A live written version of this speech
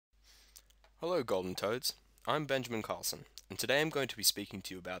Hello Golden Toads, I'm Benjamin Carlson, and today I'm going to be speaking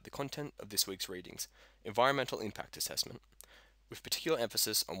to you about the content of this week's readings, Environmental Impact Assessment, with particular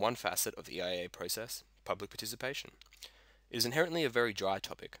emphasis on one facet of the EIA process, public participation. It is inherently a very dry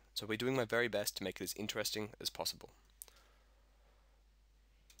topic, so I'll be doing my very best to make it as interesting as possible.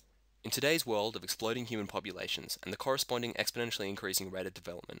 In today's world of exploding human populations and the corresponding exponentially increasing rate of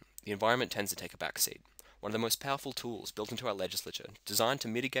development, the environment tends to take a backseat. One of the most powerful tools built into our legislature, designed to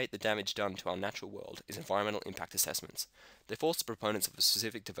mitigate the damage done to our natural world, is environmental impact assessments. They force the proponents of a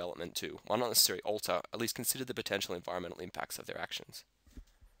specific development to, while not necessarily alter, at least consider the potential environmental impacts of their actions.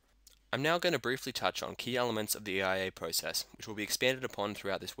 I'm now going to briefly touch on key elements of the EIA process, which will be expanded upon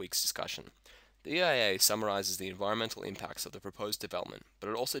throughout this week's discussion. The EIA summarizes the environmental impacts of the proposed development, but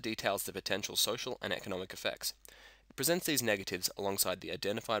it also details the potential social and economic effects. It presents these negatives alongside the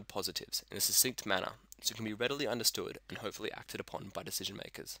identified positives in a succinct manner, so it can be readily understood and hopefully acted upon by decision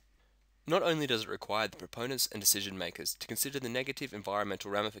makers. Not only does it require the proponents and decision makers to consider the negative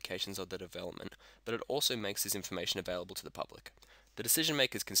environmental ramifications of the development, but it also makes this information available to the public. The decision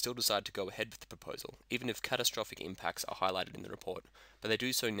makers can still decide to go ahead with the proposal, even if catastrophic impacts are highlighted in the report, but they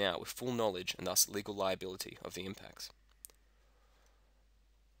do so now with full knowledge and thus legal liability of the impacts.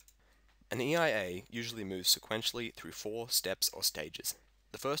 An EIA usually moves sequentially through 4 steps or stages.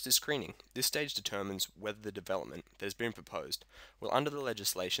 The first is screening. This stage determines whether the development that has been proposed will, under the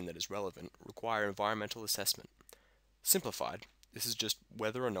legislation that is relevant, require environmental assessment. Simplified, this is just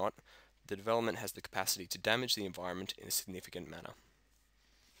whether or not the development has the capacity to damage the environment in a significant manner.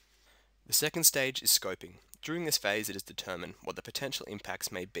 The second stage is scoping. During this phase, it is determined what the potential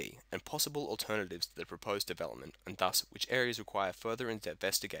impacts may be and possible alternatives to the proposed development, and thus which areas require further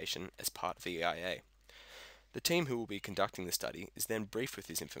investigation as part of the EIA. The team who will be conducting the study is then briefed with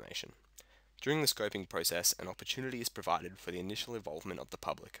this information. During the scoping process, an opportunity is provided for the initial involvement of the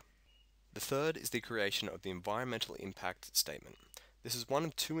public. The third is the creation of the Environmental Impact Statement. This is one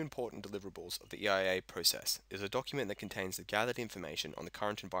of 2 important deliverables of the EIA process. It is a document that contains the gathered information on the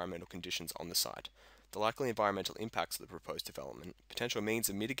current environmental conditions on the site, the likely environmental impacts of the proposed development, potential means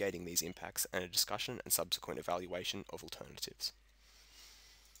of mitigating these impacts, and a discussion and subsequent evaluation of alternatives.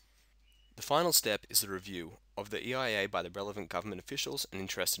 The final step is the review of the EIA by the relevant government officials and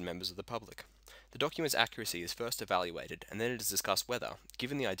interested members of the public. The document's accuracy is first evaluated, and then it is discussed whether,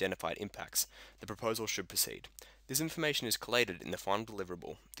 given the identified impacts, the proposal should proceed. This information is collated in the final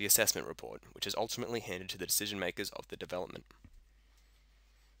deliverable, the assessment report, which is ultimately handed to the decision makers of the development.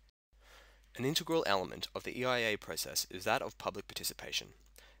 An integral element of the EIA process is that of public participation.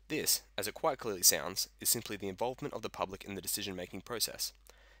 This, as it quite clearly sounds, is simply the involvement of the public in the decision-making process.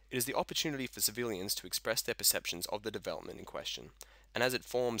 It is the opportunity for civilians to express their perceptions of the development in question, and as it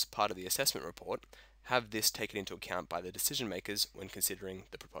forms part of the assessment report, have this taken into account by the decision makers when considering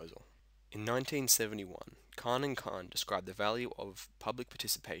the proposal. In 1971, Khan and Khan described the value of public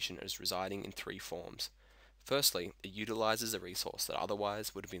participation as residing in 3 forms. Firstly, it utilizes a resource that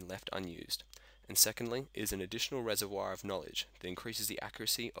otherwise would have been left unused, and secondly, it is an additional reservoir of knowledge that increases the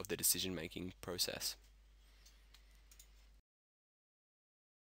accuracy of the decision-making process.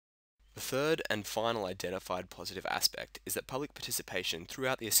 The third and final identified positive aspect is that public participation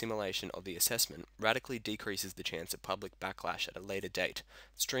throughout the assimilation of the assessment radically decreases the chance of public backlash at a later date,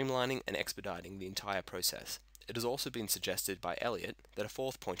 streamlining and expediting the entire process. It has also been suggested by Elliot that a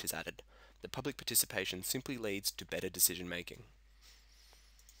 4th point is added, that public participation simply leads to better decision making.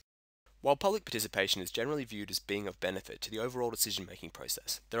 While public participation is generally viewed as being of benefit to the overall decision making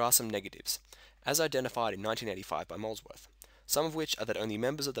process, there are some negatives, as identified in 1985 by Molesworth. Some of which are that only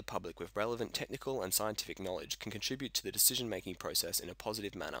members of the public with relevant technical and scientific knowledge can contribute to the decision-making process in a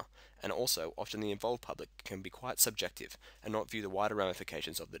positive manner, and also often the involved public can be quite subjective and not view the wider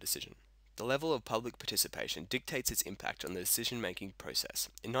ramifications of the decision. The level of public participation dictates its impact on the decision-making process.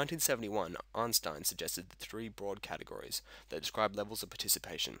 In 1971, Einstein suggested the 3 broad categories that describe levels of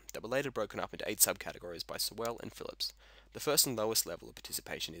participation that were later broken up into 8 subcategories by Sewell and Phillips. The first and lowest level of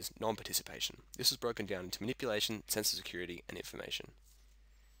participation is non-participation. This was broken down into manipulation, sense of security, and information.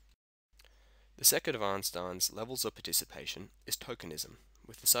 The second of Einstein's levels of participation is tokenism,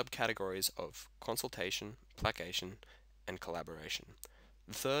 with the subcategories of consultation, placation, and collaboration.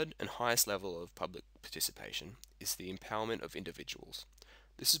 The third and highest level of public participation is the empowerment of individuals.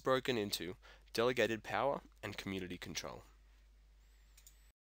 This is broken into delegated power and community control.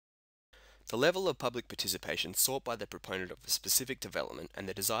 The level of public participation sought by the proponent of a specific development and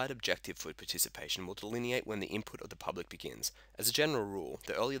the desired objective for participation will delineate when the input of the public begins. As a general rule,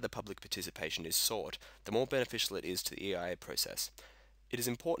 the earlier the public participation is sought, the more beneficial it is to the EIA process. It is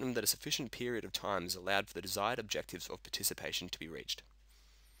important that a sufficient period of time is allowed for the desired objectives of participation to be reached.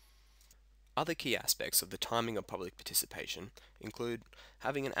 Other key aspects of the timing of public participation include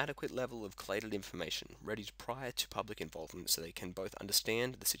having an adequate level of collated information ready prior to public involvement so they can both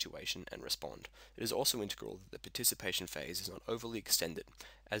understand the situation and respond. It is also integral that the participation phase is not overly extended,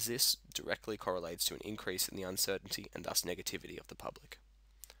 as this directly correlates to an increase in the uncertainty and thus negativity of the public.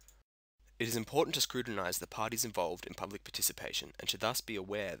 It is important to scrutinize the parties involved in public participation and should thus be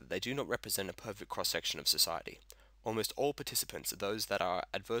aware that they do not represent a perfect cross-section of society. Almost all participants are those that are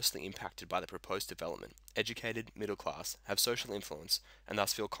adversely impacted by the proposed development, educated, middle class, have social influence, and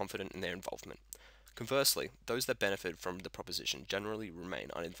thus feel confident in their involvement. Conversely, those that benefit from the proposition generally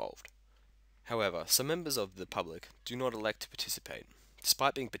remain uninvolved. However, some members of the public do not elect to participate,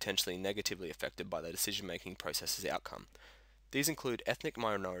 despite being potentially negatively affected by the decision-making process's outcome. These include ethnic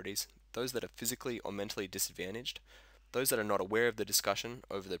minorities, those that are physically or mentally disadvantaged, those that are not aware of the discussion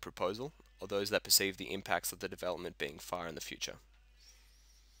over the proposal, or those that perceive the impacts of the development being far in the future.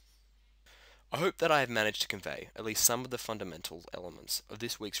 I hope that I have managed to convey at least some of the fundamental elements of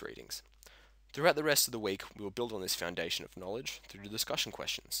this week's readings. Throughout the rest of the week, we will build on this foundation of knowledge through the discussion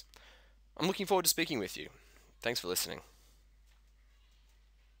questions. I'm looking forward to speaking with you. Thanks for listening.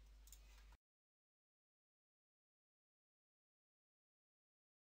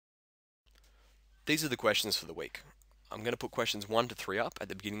 These are the questions for the week. I'm going to put questions 1 to 3 up at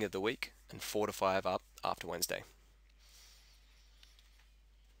the beginning of the week and 4 to 5 up after Wednesday.